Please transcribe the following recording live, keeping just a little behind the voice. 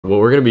What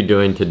we're going to be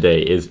doing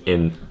today is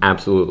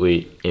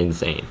absolutely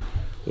insane.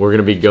 We're going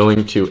to be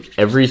going to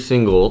every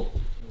single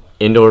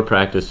indoor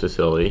practice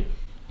facility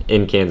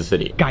in Kansas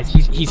City. Guys,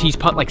 he's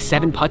put like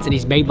 7 putts and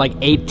he's made like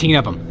 18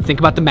 of them. Think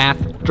about the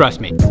math, trust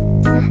me.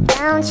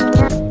 Don't you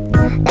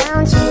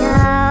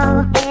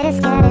know, it is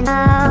getting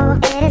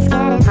hard.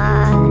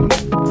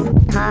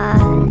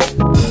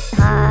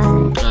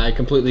 I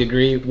completely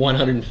agree,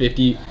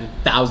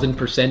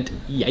 150,000%.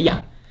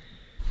 Yeah.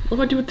 What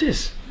do I do with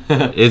this?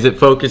 Is it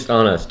focused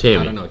on us, Tammy?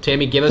 I don't know.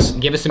 Tammy, give us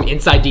some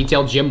inside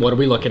detail. Jim, what are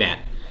we looking at?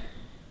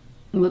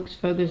 It looks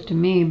focused to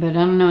me, but I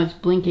don't know, it's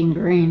blinking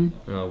green.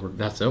 Oh,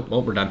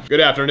 we're done. Good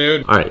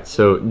afternoon. All right,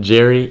 so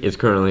Jerry is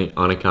currently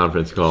on a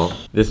conference call.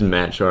 This is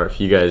Matt Scharf.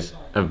 You guys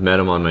have met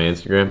him on my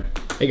Instagram.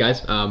 Hey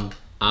guys,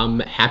 I'm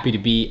happy to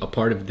be a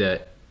part of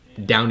the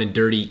Down and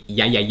Dirty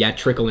Yeah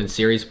Trickle-In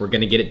series. We're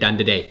gonna get it done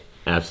today.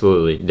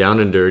 Absolutely. Down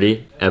and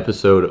Dirty,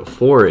 episode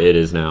 4 it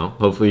is now.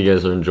 Hopefully you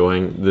guys are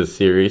enjoying this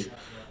series.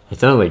 It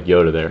sounded like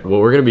Yoda there.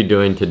 What we're going to be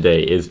doing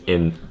today is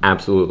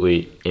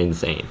absolutely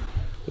insane.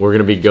 We're going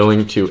to be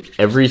going to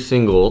every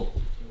single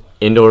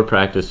indoor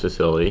practice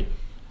facility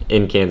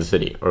in Kansas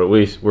City, or at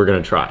least we're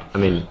going to try. I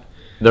mean,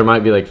 there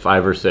might be like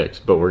 5 or 6,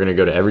 but we're going to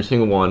go to every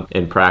single one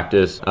and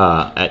practice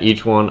at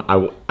each one.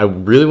 I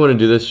really want to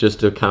do this just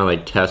to kind of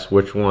like test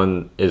which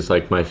one is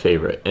like my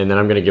favorite. And then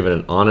I'm going to give it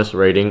an honest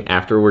rating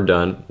after we're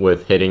done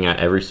with hitting at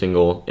every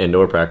single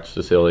indoor practice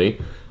facility.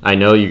 I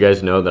know you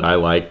guys know that I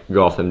like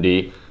Golf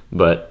MD.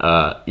 But,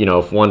 you know,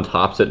 if one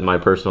tops it in my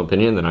personal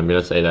opinion, then I'm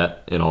going to say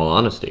that in all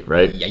honesty,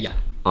 right? Yeah.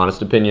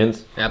 Honest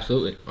opinions?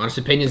 Absolutely. Honest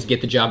opinions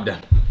get the job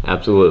done.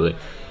 Absolutely.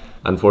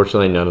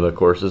 Unfortunately, none of the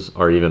courses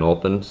are even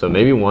open. So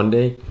maybe one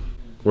day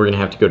we're going to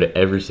have to go to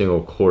every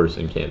single course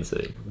in Kansas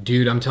City.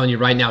 Dude, I'm telling you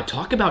right now,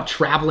 talk about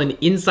traveling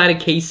inside of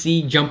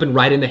KC, jumping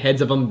right in the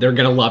heads of them. They're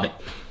going to love it.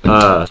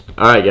 All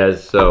right,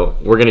 guys. So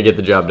we're going to get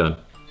the job done.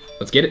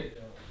 Let's get it.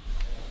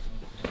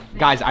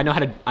 Guys, I know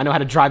how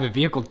to drive a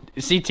vehicle.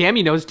 See,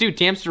 Tammy knows too.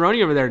 Tam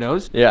Cerrone over there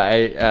knows. Yeah,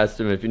 I asked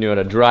him if he knew how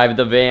to drive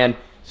the van.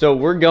 So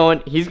we're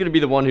going. He's going to be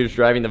the one who's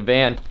driving the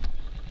van.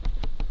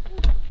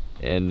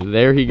 And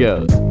there he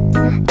goes.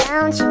 Don't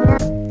you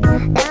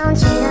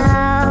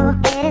know,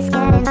 it is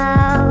getting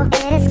hard.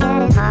 I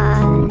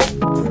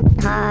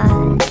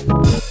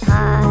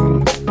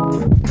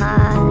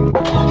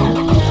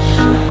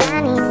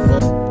need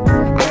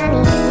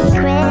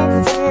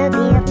secrets to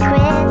be a part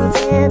of me.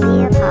 I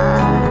need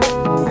hard.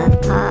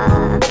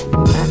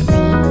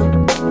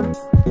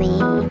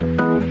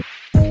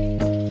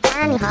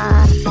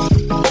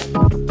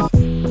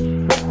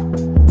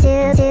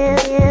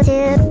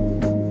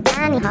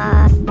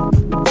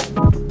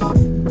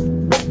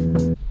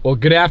 Well,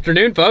 good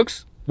afternoon,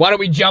 folks. Why don't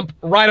we jump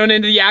right on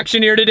into the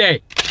action here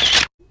today?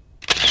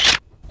 Should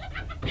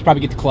probably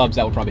get the clubs.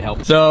 That would probably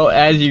help. So,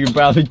 as you can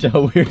probably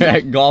tell, we're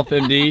at Golf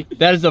MD.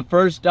 That is the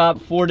first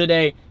stop for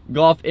today,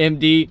 Golf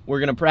MD. We're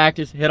going to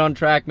practice, hit on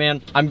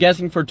TrackMan. I'm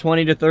guessing for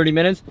 20 to 30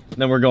 minutes, and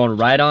then we're going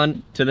right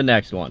on to the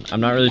next one.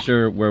 I'm not really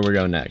sure where we're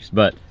going next,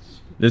 but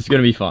this is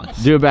going to be fun.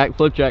 Do a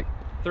backflip check.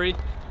 3,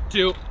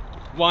 2,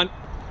 1.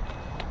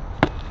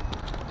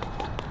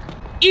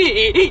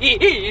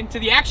 Into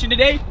the action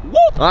today. Woo!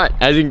 All right,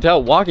 as you can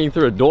tell, walking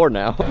through a door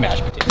now.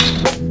 Mashed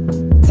potatoes.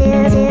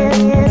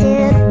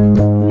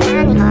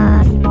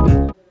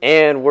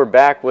 And we're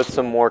back with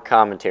some more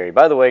commentary.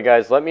 By the way,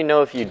 guys, let me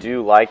know if you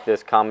do like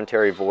this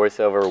commentary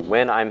voiceover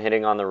when I'm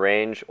hitting on the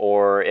range,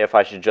 or if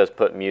I should just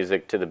put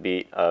music to the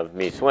beat of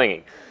me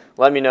swinging.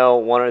 Let me know,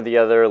 one or the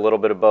other, a little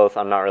bit of both,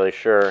 I'm not really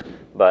sure,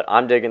 but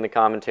I'm digging the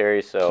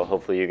commentary, so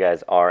hopefully you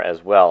guys are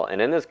as well.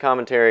 And in this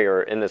commentary,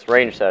 or in this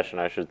range session,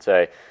 I should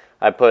say,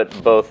 I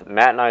put both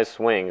Matt and I's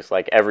swings,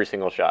 like every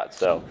single shot.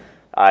 So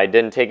I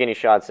didn't take any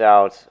shots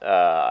out.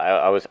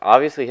 I was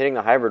obviously hitting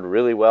the hybrid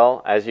really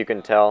well, as you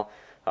can tell.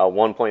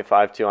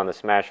 1.52 on the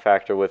smash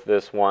factor with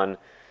this one.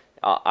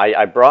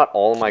 I brought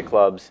all of my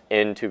clubs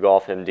into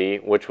Golf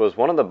MD, which was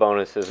one of the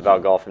bonuses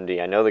about Golf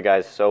MD. I know the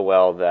guys so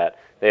well that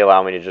they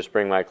allow me to just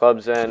bring my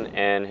clubs in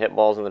and hit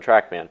balls in the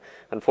TrackMan.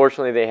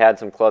 Unfortunately, they had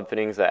some club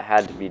fittings that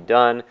had to be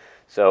done,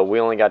 so we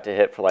only got to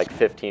hit for like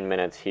 15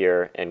 minutes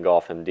here in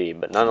Golf MD.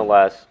 But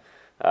nonetheless,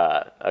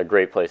 a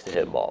great place to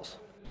hit balls.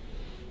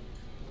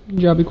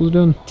 Job equals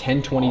done.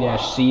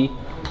 1020-C.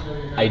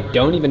 I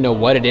don't even know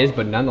what it is,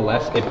 but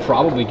nonetheless, it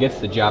probably gets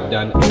the job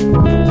done.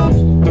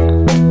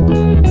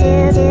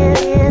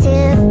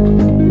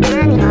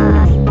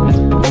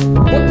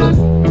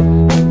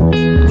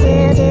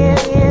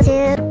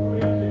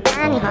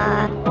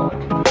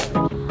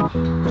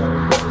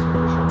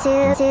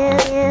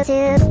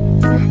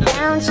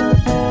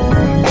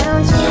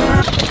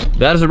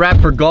 That is a wrap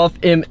for Golf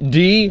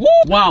MD. Woo!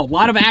 Wow, a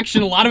lot of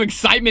action, a lot of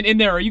excitement in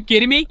there. Are you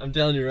kidding me? I'm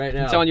telling you right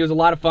now. I'm telling you, it was a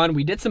lot of fun.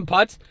 We did some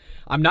putts.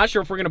 I'm not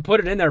sure if we're going to put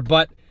it in there,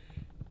 but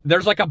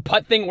there's like a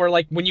putt thing where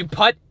like when you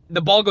putt,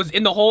 the ball goes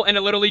in the hole and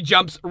it literally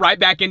jumps right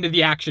back into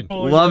the action.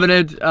 Loving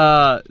it.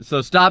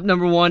 So stop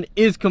number 1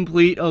 is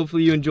complete.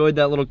 Hopefully you enjoyed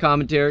that little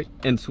commentary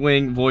and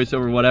swing,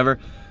 voiceover, whatever.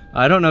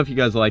 I don't know if you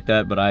guys like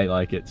that, but I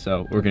like it,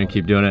 so we're gonna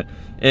keep doing it.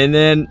 And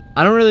then,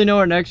 I don't really know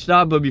our next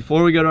stop, but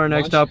before we go to our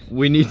next stop,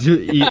 we need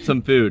to eat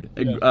some food.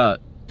 All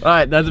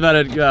right, that's about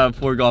it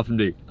for Golf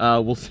MD.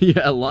 We'll see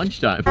you at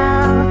lunchtime. It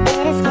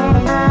is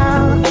getting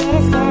low, it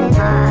is getting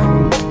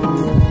hard,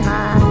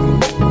 hard.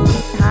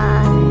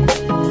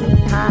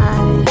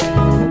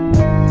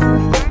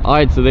 All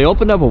right, so they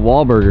opened up a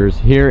Wahlburgers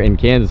here in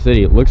Kansas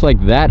City. It looks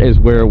like that is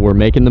where we're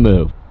making the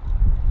move.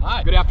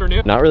 Hi, good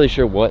afternoon. Not really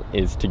sure what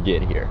is to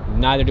get here.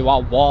 Neither do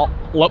I.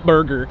 What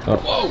burger? Oh.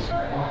 Whoa.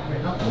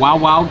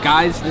 Wow,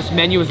 guys, this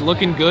menu is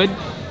looking good.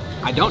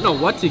 I don't know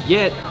what to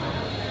get.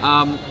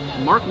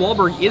 Mark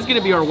Wahlberg is going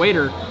to be our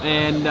waiter,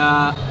 and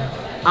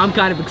I'm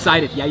kind of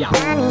excited. Yeah.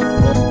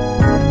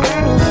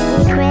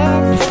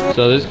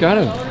 So this is kind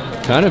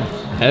of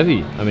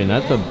heavy. I mean,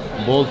 that's a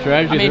bold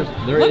strategy. I mean,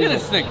 look at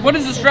this thing. What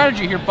is the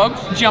strategy here, folks?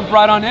 Jump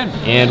right on in.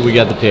 And we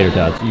got the tater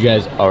tots. You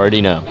guys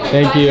already know.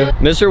 Thank you.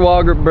 Mr.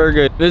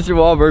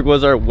 Wahlberg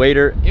was our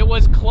waiter. It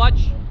was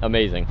clutch.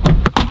 Amazing.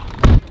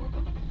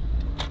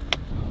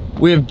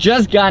 We have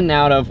just gotten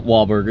out of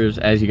Wahlburgers,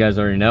 as you guys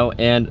already know,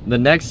 and the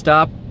next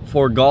stop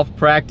for golf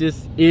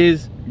practice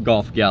is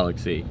Golf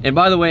Galaxy. And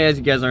by the way, as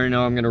you guys already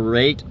know, I'm gonna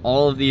rate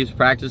all of these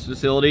practice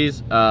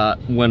facilities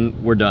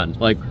when we're done.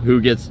 Like who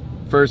gets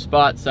first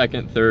spot,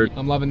 second, third.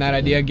 I'm loving that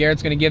idea.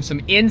 Garrett's gonna give some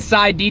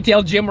inside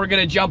detail. Jim, we're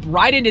gonna jump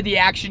right into the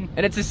action,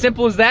 and it's as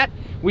simple as that.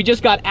 We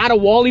just got out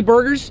of Wally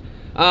Burgers.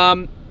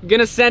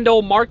 Gonna send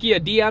old Marky a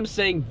DM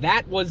saying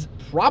that was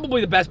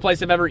probably the best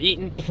place I've ever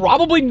eaten.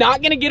 Probably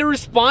not gonna get a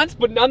response,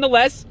 but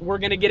nonetheless, we're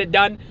gonna get it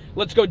done.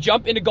 Let's go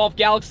jump into Golf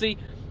Galaxy.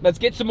 Let's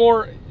get some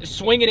more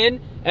swinging in,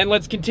 and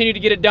let's continue to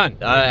get it done.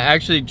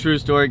 Actually, true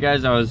story,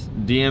 guys. I was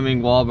DMing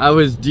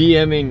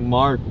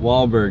Mark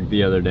Wahlberg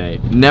the other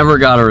day. Never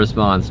got a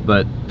response,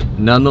 but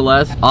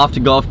nonetheless, off to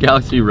Golf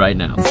Galaxy right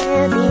now. To be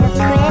a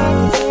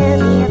prince, to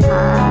be a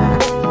part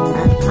of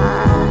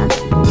me.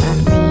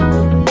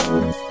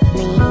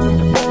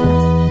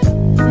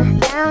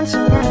 Don't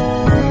you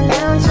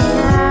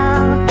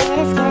know, it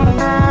is getting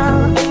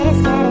low, it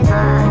is getting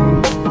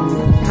hard,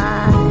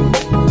 hard.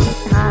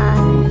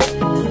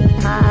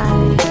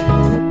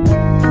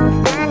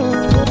 I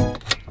need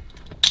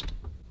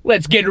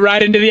Let's get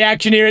right into the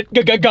action here at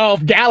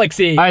Golf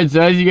Galaxy. All right,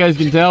 so as you guys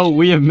can tell,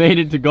 we have made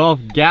it to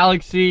Golf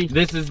Galaxy.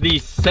 This is the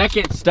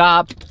second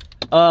stop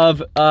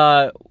of,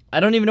 I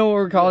don't even know what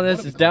we're calling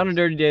this. It's Down and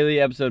Dirty Daily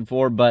episode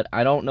 4, but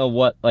I don't know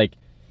what, like,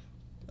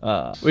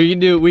 we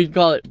can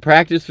call it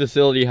practice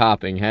facility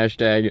hopping.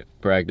 Hashtag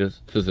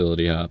practice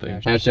facility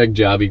hopping. Hashtag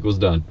job equals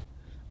done.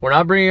 We're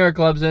not bringing our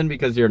clubs in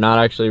because you're not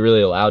actually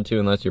really allowed to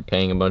unless you're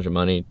paying a bunch of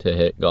money to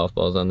hit golf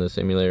balls on this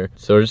simulator.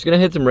 So we're just gonna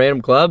hit some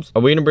random clubs.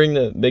 Are we gonna bring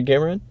the big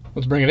camera in?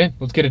 Let's bring it in.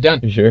 Let's get it done.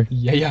 You sure?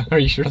 Yeah. Are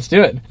you sure? Let's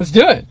do it. Let's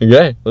do it.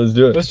 Okay, let's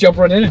do it. Let's jump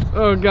right in it.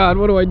 Oh God,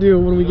 what do I do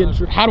when we get?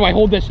 How do I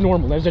hold this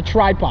normal? There's a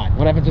tripod.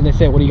 What happens when they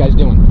say, "What are you guys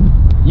doing?"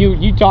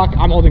 You talk.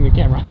 I'm holding the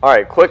camera. All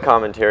right, quick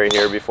commentary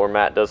here before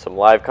Matt does some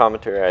live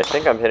commentary. I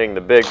think I'm hitting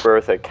the Big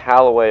Bertha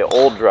Callaway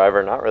Old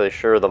Driver. Not really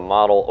sure the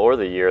model or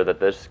the year that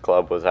this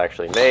club was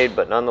actually made,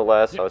 but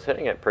nonetheless, I was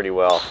hitting it pretty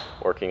well,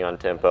 working on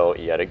tempo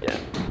yet again.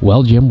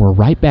 Well, Jim, we're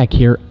right back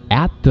here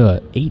at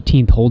the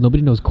 18th hole.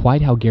 Nobody knows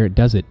quite how Garrett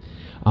does it.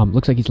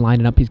 Looks like he's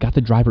lining up. He's got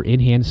the driver in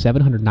hand,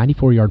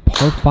 794-yard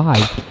par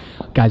 5.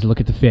 Guys, look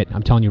at the fit.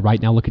 I'm telling you right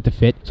now, look at the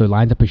fit. So he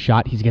lines up a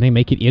shot. He's going to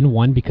make it in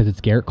one because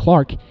it's Garrett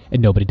Clark, and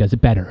nobody does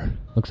it better.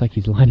 Looks like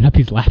he's lining up.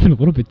 He's laughing a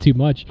little bit too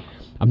much.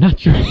 I'm not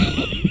sure if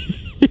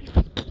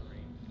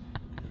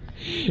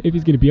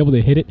he's going to be able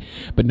to hit it,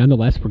 but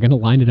nonetheless, we're going to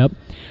line it up.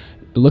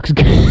 It looks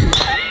good.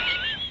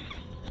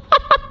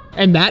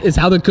 And that is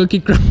how the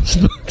cookie crumbles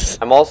looks.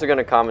 I'm also going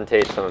to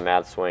commentate some of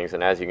Matt's swings,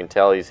 and as you can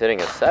tell, he's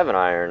hitting a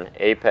 7-iron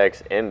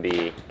Apex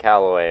MB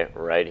Callaway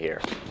right here.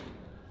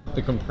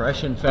 The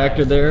compression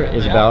factor there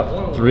is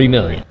about 3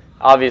 million.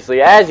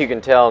 Obviously, as you can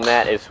tell,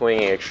 Matt is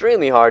swinging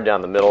extremely hard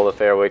down the middle of the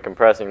fairway,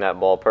 compressing that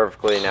ball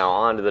perfectly. Now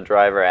onto the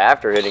driver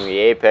after hitting the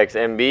Apex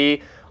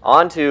MB.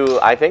 Onto,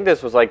 I think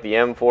this was like the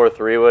M4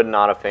 3-wood,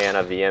 not a fan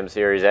of the M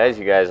series, as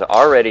you guys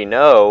already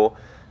know.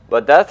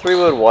 But that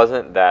 3-wood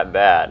wasn't that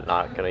bad,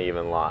 not gonna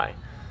even lie.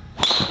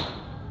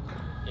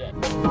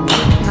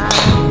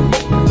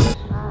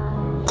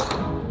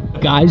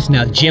 Guys,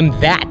 now Jim,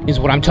 that is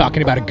what I'm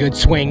talking about, a good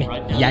swing.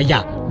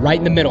 Yeah, right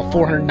in the middle,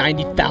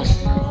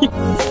 490,000.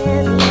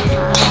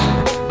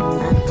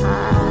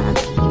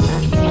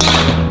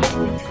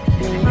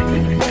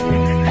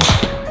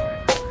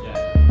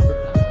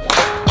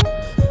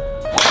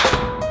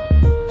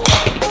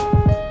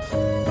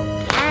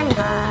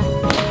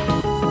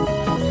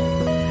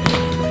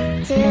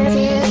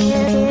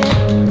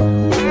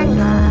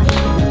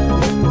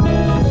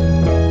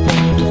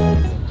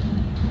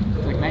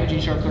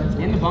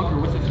 In the bunker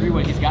with the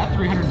 3-wood. He's got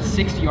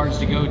 360 yards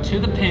to go to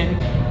the pin.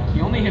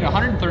 He only hit a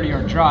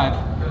 130-yard drive.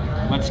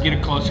 Let's get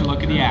a closer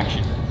look at the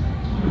action.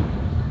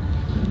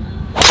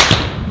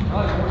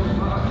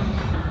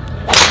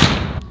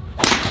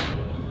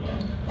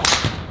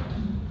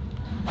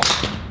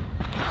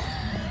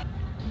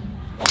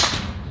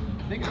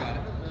 Think about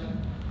it.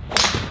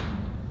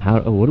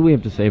 What do we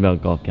have to say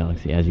about Golf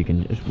Galaxy, as you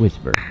can just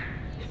whisper?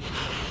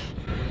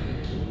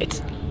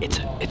 It's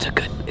a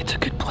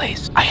good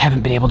place. I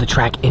haven't been able to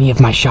track any of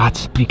my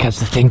shots because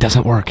the thing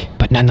doesn't work,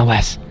 but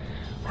nonetheless,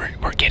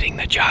 we're getting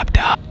the job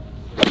done.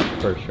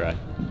 First try.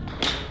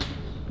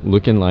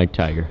 Looking like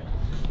Tiger.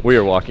 We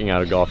are walking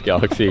out of Golf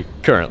Galaxy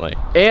currently.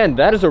 And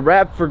that is a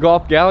wrap for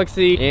Golf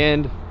Galaxy,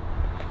 and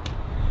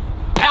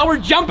Now we're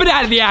jumping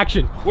out of the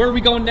action. Where are we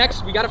going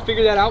next? We got to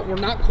figure that out. We're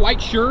not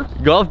quite sure.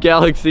 Golf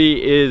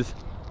Galaxy is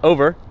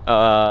over.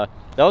 That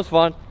was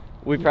fun.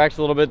 We practiced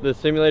a little bit. The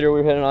simulator we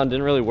were hitting on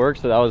didn't really work,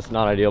 so that was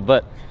not ideal.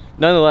 But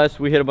nonetheless,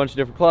 we hit a bunch of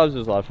different clubs. It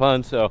was a lot of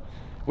fun. So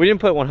we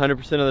didn't put 100%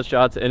 of the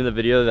shots into the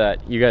video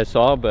that you guys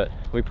saw, but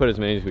we put as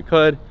many as we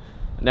could.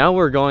 Now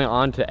we're going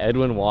on to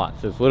Edwin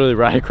Watts. It's literally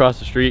right across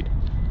the street,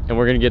 and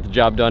we're gonna get the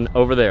job done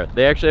over there.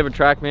 They actually have a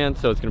TrackMan,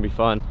 so it's gonna be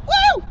fun.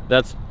 Woo!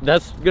 That's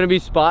gonna be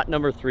spot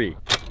number 3.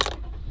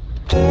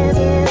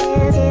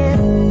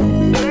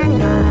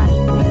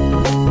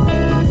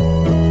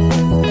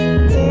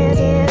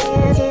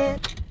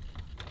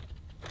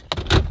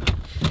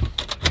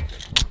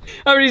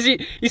 I mean,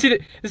 you see,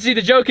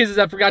 the joke is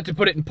I forgot to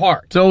put it in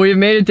park. So we've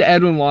made it to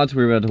Edwin Watts.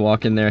 We're about to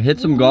walk in there, hit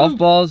some golf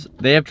balls.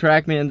 They have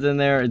TrackMans in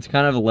there. It's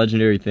kind of a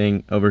legendary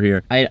thing over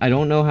here. I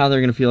don't know how they're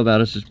gonna feel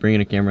about us just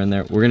bringing a camera in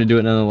there. We're gonna do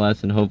it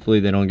nonetheless, and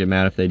hopefully they don't get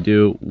mad if they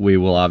do. We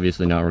will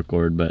obviously not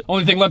record, but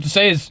Only thing left to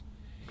say is,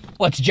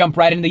 let's jump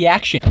right into the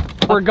action.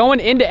 We're going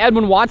into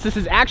Edwin Watts. This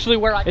is actually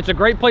where it's a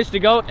great place to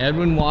go.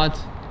 Edwin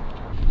Watts.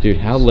 Dude,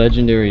 how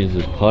legendary is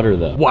this putter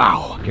though?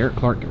 Wow. Garrett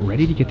Clark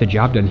ready to get the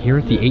job done here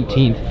at the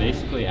 18th.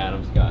 Basically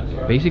Adam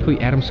Scott. Basically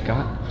Adam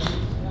Scott.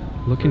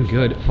 Looking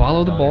good.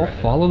 Follow the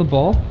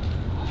ball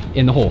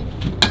in the hole.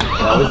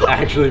 That was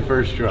actually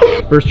first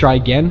try. First try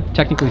again,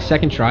 technically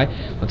second try.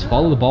 Let's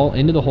follow the ball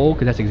into the hole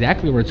because that's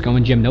exactly where it's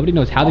going, Jim. Nobody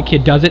knows how the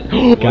kid does it.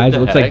 Guys, it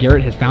looks like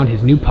Garrett has found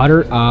his new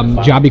putter.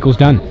 Job equals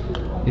done.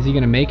 Is he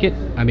gonna make it?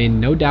 I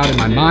mean, no doubt in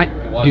my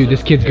mind. Dude,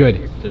 this kid's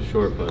good. The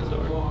short putts are.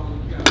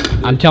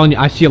 I'm telling you,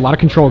 I see a lot of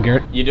control,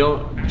 Garrett. You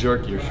don't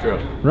jerk your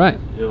stroke. Right.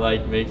 It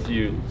like makes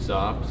you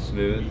soft,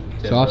 smooth.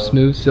 Soft,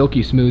 smooth,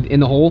 silky smooth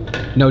in the hole,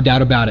 no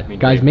doubt about it.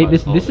 Guys, mate,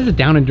 this is a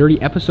down and dirty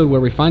episode where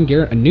we find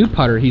Garrett a new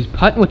putter. He's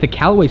putting with a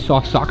Callaway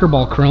Soft Soccer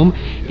Ball Chrome.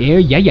 Yeah.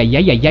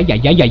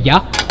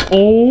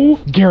 Oh,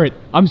 Garrett,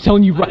 I'm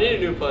telling you right. I need a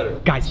new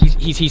putter. Guys,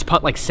 he's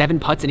put like 7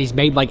 putts and he's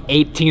made like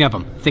 18 of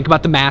them. Think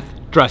about the math.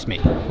 Trust me.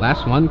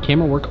 Last one,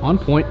 camera work on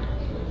point.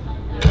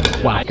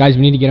 Wow, guys,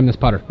 we need to get him this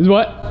putter. This is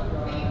what?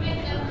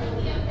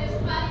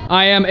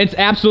 I am. It's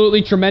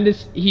absolutely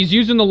tremendous. He's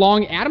using the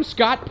long Adam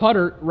Scott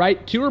putter,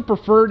 right? Tour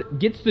preferred,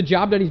 gets the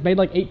job done. He's made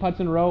like 8 putts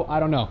in a row.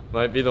 I don't know.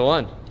 Might be the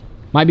one.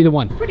 Might be the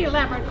one. Pretty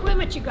elaborate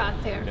equipment you got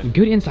there.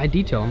 Good inside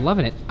detail. I'm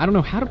loving it. I don't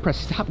know how to press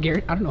stop,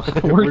 Garrett. I don't know how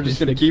to work We're just this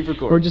gonna thing. keep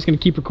recording. We're just gonna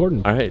keep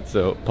recording. All right,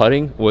 so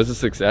putting was a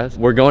success.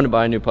 We're going to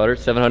buy a new putter,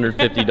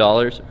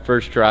 $750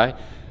 first try.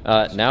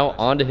 Now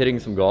on to hitting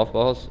some golf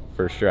balls,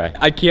 first try.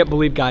 I can't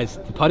believe, guys,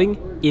 the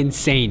putting,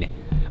 insane.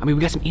 I mean,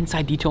 we got some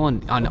inside detail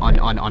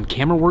on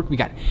camera work. We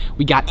got.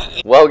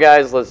 Well,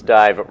 guys, let's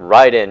dive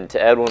right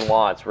into Edwin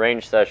Watts'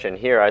 range session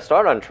here. I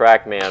started on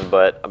TrackMan,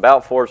 but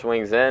about 4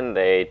 swings in,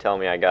 they tell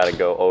me I got to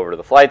go over to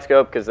the Flight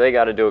Scope because they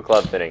got to do a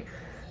club fitting.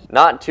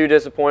 Not too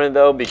disappointed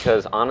though,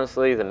 because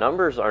honestly, the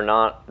numbers are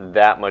not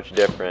that much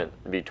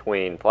different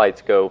between Flight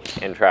Scope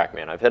and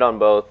TrackMan. I've hit on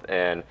both,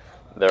 and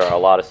there are a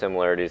lot of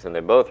similarities, and they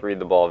both read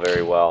the ball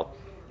very well.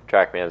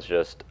 TrackMan's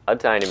just a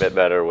tiny bit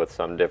better with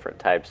some different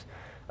types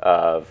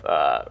of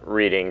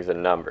readings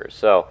and numbers.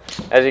 So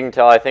as you can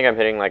tell, I think I'm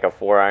hitting like a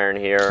 4-iron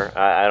here.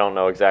 I don't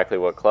know exactly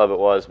what club it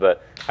was,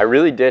 but I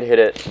really did hit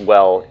it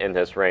well in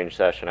this range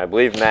session. I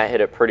believe Matt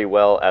hit it pretty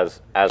well as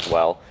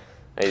well.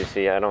 As you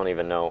see, I don't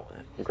even know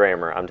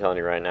grammar. I'm telling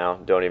you right now,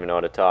 don't even know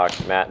how to talk.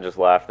 Matt just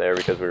laughed there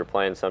because we were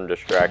playing some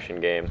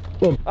distraction game.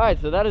 All right,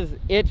 so that is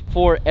it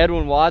for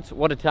Edwin Watts.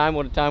 What a time,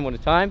 what a time, what a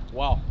time.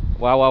 Wow.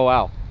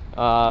 Wow.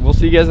 We'll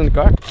see you guys in the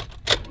car.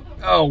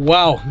 Oh,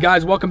 wow.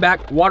 Guys, welcome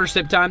back. Water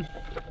sip time.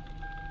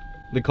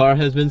 The car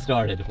has been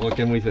started. What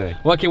can we say?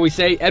 What can we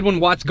say? Edwin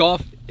Watts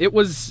golf. It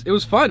was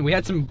fun. We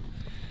had some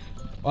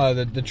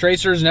the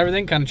tracers and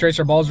everything. Kind of trace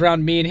our balls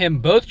around. Me and him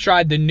both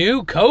tried the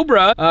new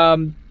Cobra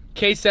K7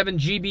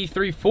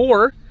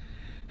 GB34.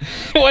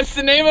 What's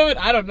the name of it?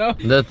 I don't know.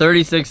 The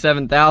 36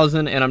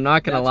 7000, and I'm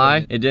not gonna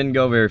lie, it didn't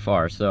go very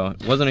far, so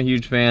wasn't a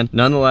huge fan.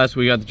 Nonetheless,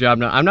 we got the job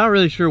done. I'm not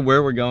really sure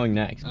where we're going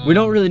next. We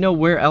don't really know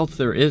where else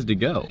there is to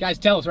go. Guys,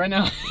 tell us right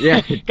now.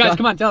 Yeah. Guys,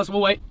 come on, tell us. We'll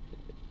wait.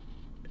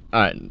 All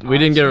right, we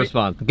didn't get a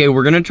response. Okay,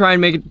 we're gonna try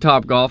and make it to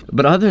Top Golf,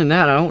 but other than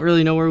that, I don't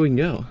really know where we can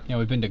go. Yeah,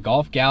 we've been to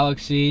Golf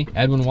Galaxy,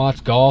 Edwin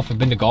Watts Golf. I've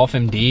been to Golf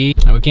MD.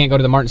 And we can't go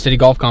to the Martin City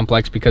Golf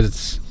Complex because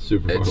it's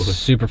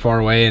super far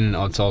away, and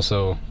it's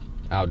also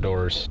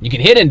outdoors. You can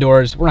hit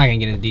indoors. We're not gonna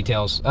get into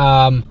details. But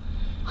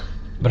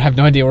I have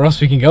no idea where else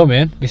we can go,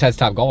 man. Besides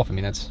Top Golf. I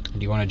mean, do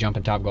you want to jump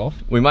in Top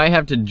Golf? We might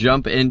have to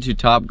jump into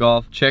Top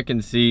Golf, check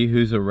and see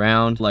who's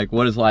around, like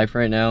what is life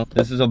right now.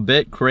 This is a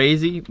bit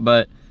crazy,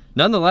 but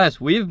nonetheless,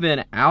 we've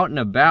been out and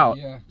about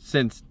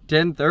since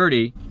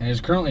 10:30. And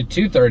it's currently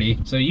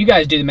 2:30. So you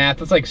guys do the math.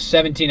 That's like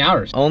 17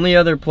 hours. Only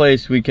other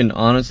place we can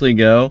honestly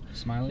go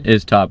Smiley?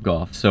 is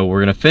Topgolf. So we're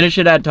gonna finish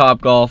it at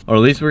Topgolf, or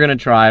at least we're gonna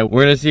try.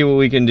 We're gonna see what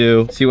we can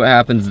do, see what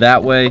happens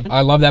that way.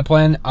 I love that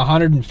plan.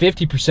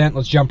 150%.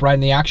 Let's jump right in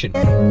the action.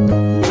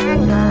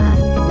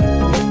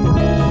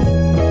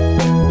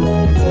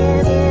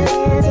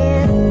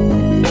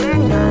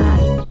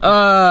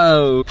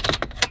 Oh.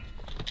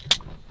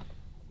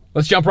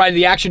 Let's jump right into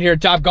the action here at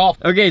Topgolf.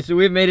 Okay, so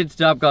we've made it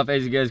to Topgolf,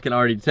 as you guys can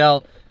already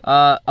tell.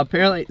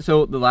 Apparently,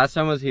 so the last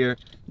time I was here,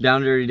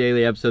 Down Dirty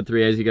Daily episode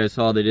 3, as you guys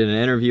saw, they did an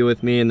interview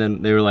with me, and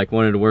then they were like,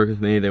 wanted to work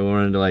with me. They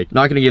wanted to like,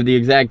 not gonna give the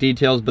exact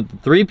details, but the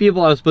 3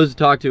 people I was supposed to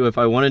talk to if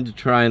I wanted to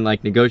try and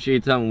like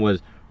negotiate something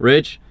was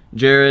Rich,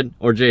 Jared,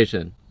 or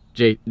Jason.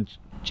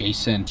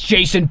 Jason.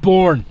 Jason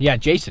Bourne. Yeah,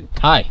 Jason.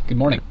 Hi. Good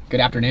morning. Good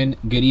afternoon.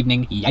 Good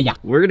evening. Yeah.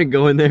 We're gonna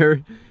go in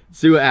there,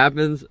 see what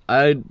happens.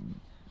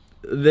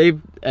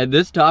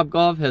 This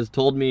Topgolf has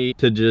told me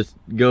to just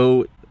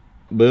go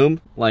boom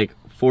like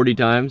 40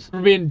 times.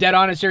 We're being dead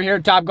honest here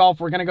at Topgolf.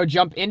 We're gonna go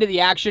jump into the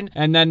action,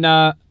 and then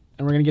and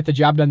we're gonna get the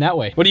job done that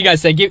way. What do you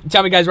guys say?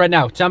 Tell me guys right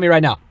now. Tell me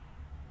right now.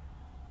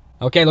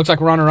 Okay, looks like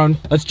we're on our own.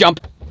 Let's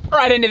jump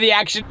right into the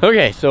action.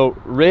 Okay, so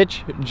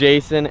Rich,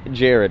 Jason,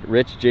 Jared.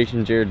 Rich,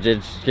 Jason, Jared.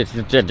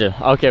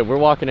 Okay, we're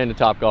walking into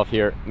Topgolf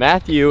here.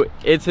 Matthew,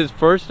 it's his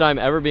first time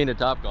ever being to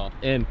Topgolf,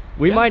 and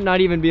we might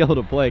not even be able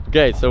to play.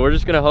 Okay, so we're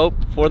just gonna hope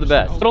for the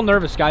best. A little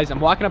nervous, guys. I'm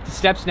walking up the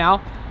steps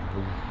now.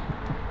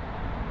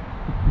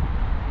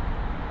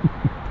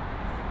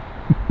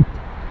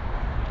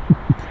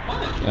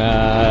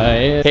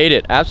 Hate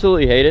it,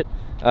 absolutely hate it.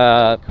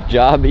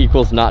 Job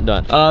equals not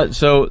done.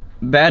 So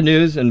bad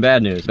news and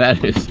bad news.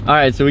 Bad news. All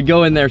right, so we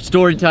go in there.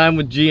 Story time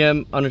with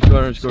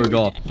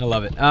GM__golf. I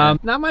love it.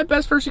 Not my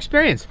best first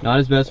experience. Not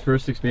his best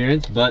first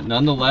experience, but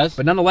nonetheless.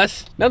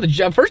 No, the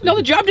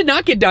job did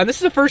not get done. This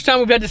is the first time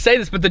we've had to say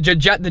this, but the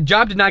job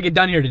did not get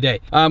done here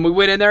today. We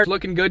went in there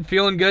looking good,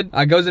 feeling good.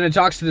 Goes in and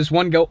talks to this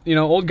one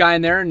old guy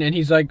in there, and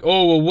he's like,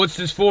 "Oh, well, what's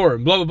this for?"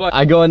 And blah blah blah.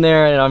 I go in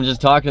there and I'm just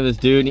talking to this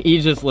dude, and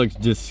he just looks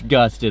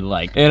disgusted,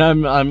 like. And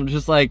I'm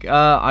just like,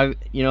 I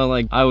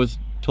was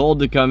told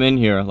to come in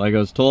here. Like, I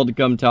was told to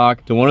come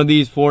talk to one of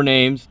these 4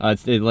 names.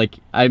 Like,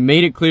 I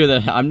made it clear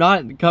that I'm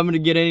not coming to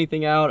get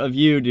anything out of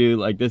you, dude.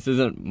 Like, this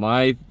isn't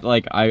my,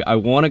 like, I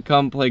want to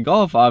come play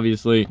golf,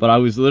 obviously, but I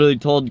was literally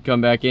told to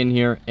come back in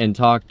here and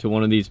talk to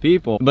one of these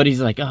people. But he's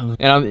like, oh,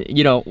 and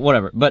I'm,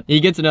 whatever. But he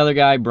gets another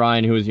guy,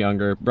 Brian, who was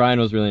younger. Brian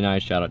was really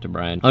nice. Shout out to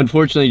Brian.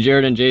 Unfortunately,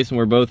 Jared and Jason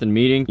were both in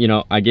meeting.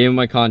 I gave him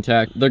my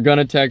contact. They're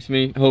gonna text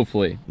me,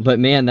 hopefully. But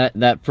man,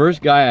 that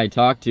first guy I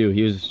talked to,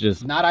 he was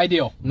just not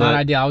ideal. Not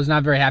ideal. I was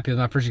not very happy with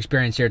my first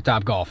experience here at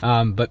Topgolf.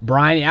 But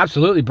Brian,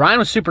 absolutely. Brian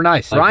was super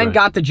nice. Brian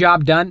got the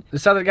job done.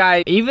 This other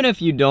guy, even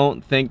if you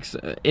don't think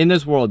so, in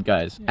this world,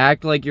 guys,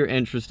 act like you're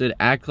interested,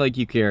 act like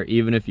you care,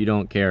 even if you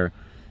don't care.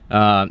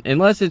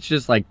 Unless it's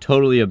just like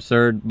totally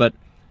absurd. But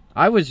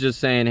I was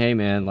just saying, hey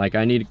man, like,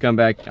 I need to come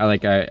back.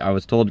 I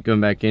was told to come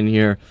back in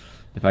here.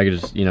 If I could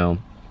just,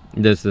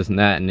 this and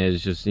that, and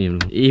it's just,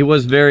 he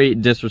was very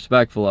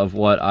disrespectful of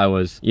what I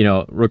was,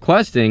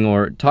 requesting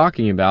or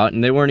talking about,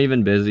 and they weren't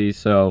even busy.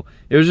 So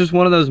it was just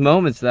one of those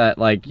moments that,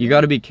 like, you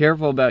got to be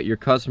careful about your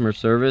customer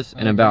service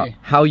and about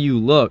how you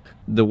look.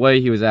 The way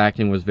he was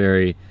acting was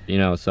very,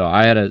 so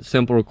I had a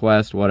simple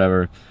request,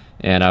 whatever.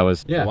 And I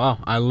was, wow,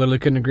 I literally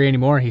couldn't agree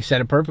anymore. He said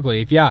it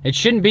perfectly. It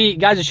shouldn't be,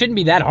 guys, it shouldn't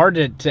be that hard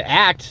to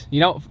act.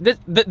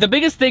 The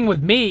biggest thing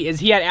with me is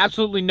he had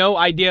absolutely no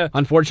idea.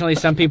 Unfortunately,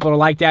 some people are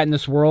like that in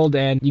this world,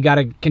 and you got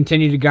to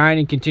continue to grind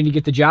and continue to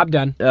get the job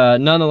done.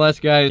 Nonetheless,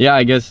 guys, yeah,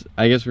 I guess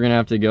we're gonna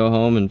have to go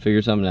home and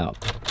figure something out.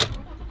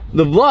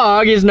 The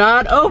vlog is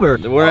not over.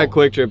 We're at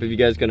Quick Trip, if you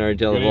guys can already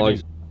tell. The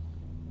vlog's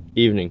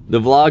evening.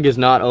 The vlog is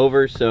not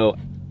over, so.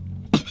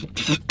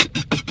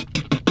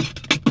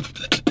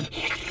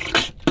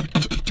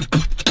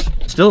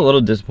 Still a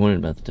little disappointed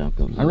about the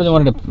Topgolf. I really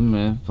wanted to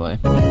play.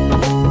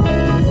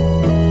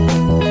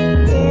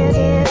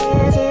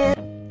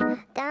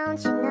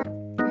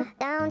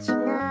 Don't you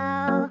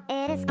know,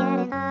 it is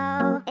getting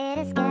hard.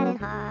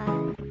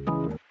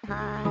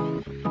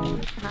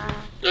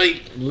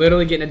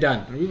 Literally getting it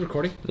done. Are we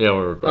recording? Yeah,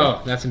 we're recording.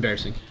 Oh, that's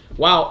embarrassing.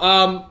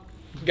 Wow,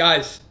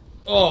 guys.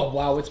 Oh,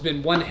 wow, it's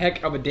been one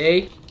heck of a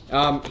day.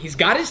 He's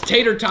got his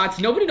tater tots.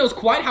 Nobody knows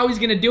quite how he's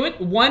gonna do it.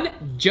 One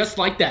just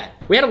like that.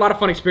 We had a lot of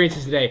fun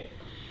experiences today.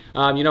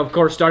 Of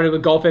course, started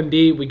with Golf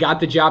MD. We got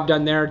the job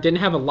done there. Didn't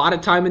have a lot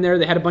of time in there.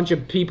 They had a bunch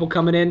of people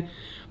coming in,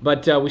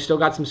 but we still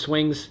got some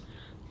swings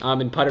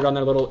and putted on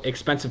their little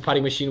expensive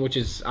putting machine, which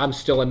is, I'm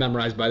still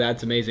memorized by that.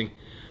 It's amazing.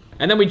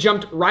 And then we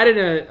jumped right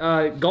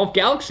into Golf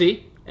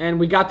Galaxy, and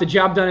we got the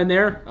job done in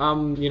there.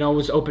 It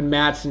was open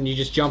mats, and you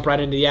just jump right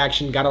into the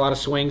action. Got a lot of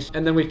swings.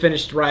 And then we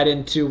finished right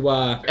into...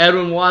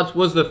 Edwin Watts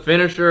was the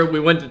finisher. We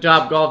went to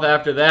Topgolf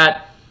after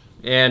that,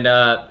 and...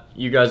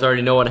 you guys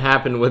already know what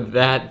happened with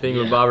that thing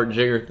with Robert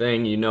Jigger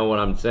thing. You know what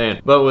I'm saying.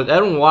 But with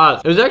Edwin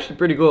Watts, it was actually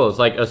pretty cool. It's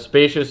like a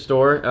spacious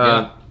store.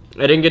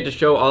 I didn't get to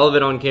show all of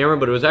it on camera,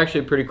 but it was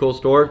actually a pretty cool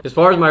store. As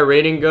far as my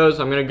rating goes,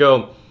 I'm gonna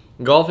go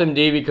Golf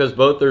MD because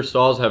both their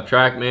stalls have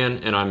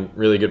TrackMan, and I'm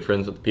really good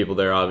friends with the people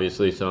there,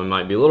 obviously, so I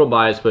might be a little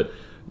biased, but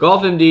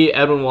Golf MD,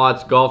 Edwin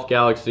Watts, Golf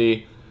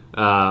Galaxy,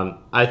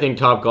 I think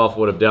Top Golf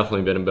would have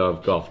definitely been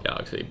above Golf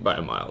Galaxy by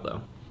a mile,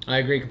 though. I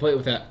agree completely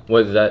with that.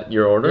 Was that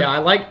your order?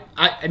 Yeah,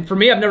 and for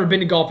me, I've never been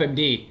to Golf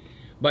MD,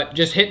 but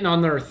just hitting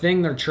on their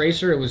thing, their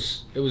tracer, it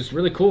was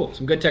really cool.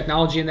 Some good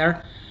technology in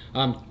there.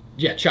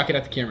 Yeah, chuck it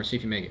at the camera, see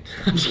if you make it.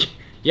 I'm just kidding.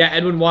 Yeah,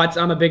 Edwin Watts.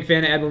 I'm a big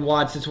fan of Edwin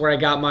Watts. It's where I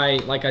got my,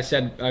 like I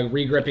said,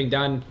 re-gripping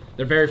done.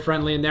 They're very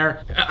friendly in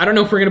there. I don't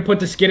know if we're going to put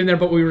the skit in there,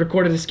 but we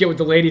recorded a skit with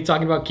the lady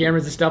talking about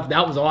cameras and stuff.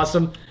 That was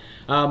awesome.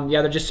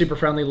 Yeah, they're just super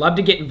friendly. Love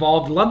to get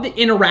involved. Love to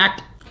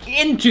interact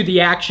into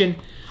the action.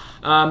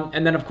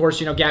 And then, of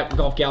course, you know,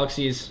 Golf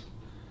Galaxy is...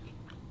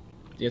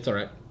 Yeah, it's all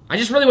right. I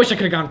just really wish I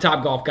could have gone to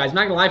Top Golf, guys.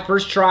 Not gonna lie,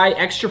 first try,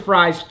 extra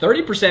fries,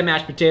 30%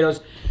 mashed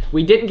potatoes.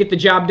 We didn't get the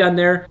job done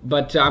there,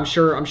 but I'm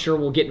sure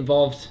we'll get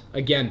involved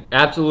again.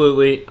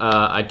 Absolutely.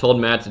 I told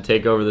Matt to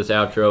take over this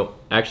outro.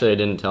 Actually, I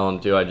didn't tell him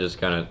to. I just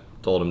kind of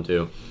told him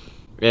to.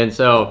 And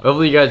so,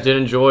 hopefully you guys did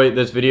enjoy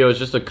this video. It's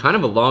just a kind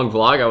of a long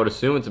vlog. I would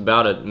assume it's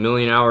about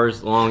 1,000,000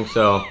 hours long.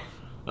 So,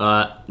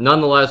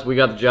 nonetheless, we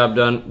got the job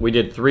done. We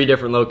did 3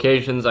 different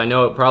locations. I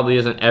know it probably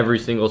isn't every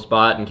single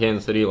spot in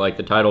Kansas City like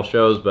the title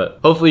shows, but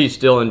hopefully you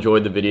still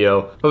enjoyed the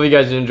video. Hopefully you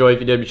guys did enjoy. If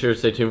you did, be sure to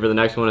stay tuned for the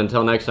next one.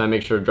 Until next time,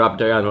 make sure to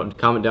drop a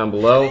comment down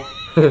below.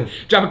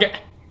 Drop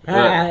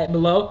a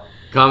below.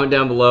 Comment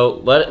down below.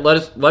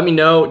 Let me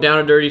know down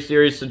a Dirty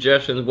Series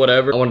suggestions,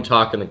 whatever. I want to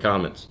talk in the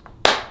comments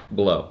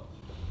below.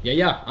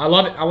 Yeah, I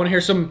love it. I want to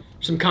hear some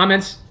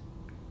comments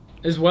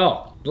as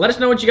well. Let us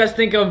know what you guys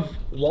think of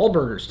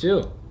Wahlburgers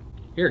too.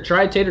 Here,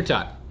 try a tater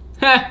tot.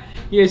 Ha!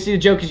 You guys see the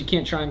joke because you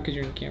can't try them because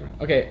you're in the camera.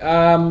 Okay,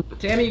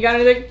 Tammy, you got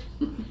anything?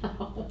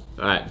 No.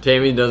 Alright,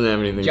 Tammy doesn't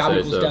have anything Job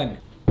to say, equals so. done.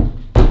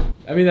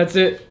 I mean, that's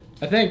it.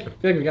 I think. I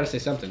feel like we gotta say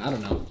something. I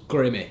don't know.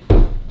 Grimy.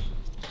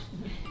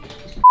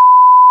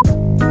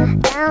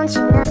 Don't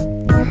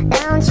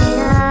you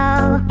know?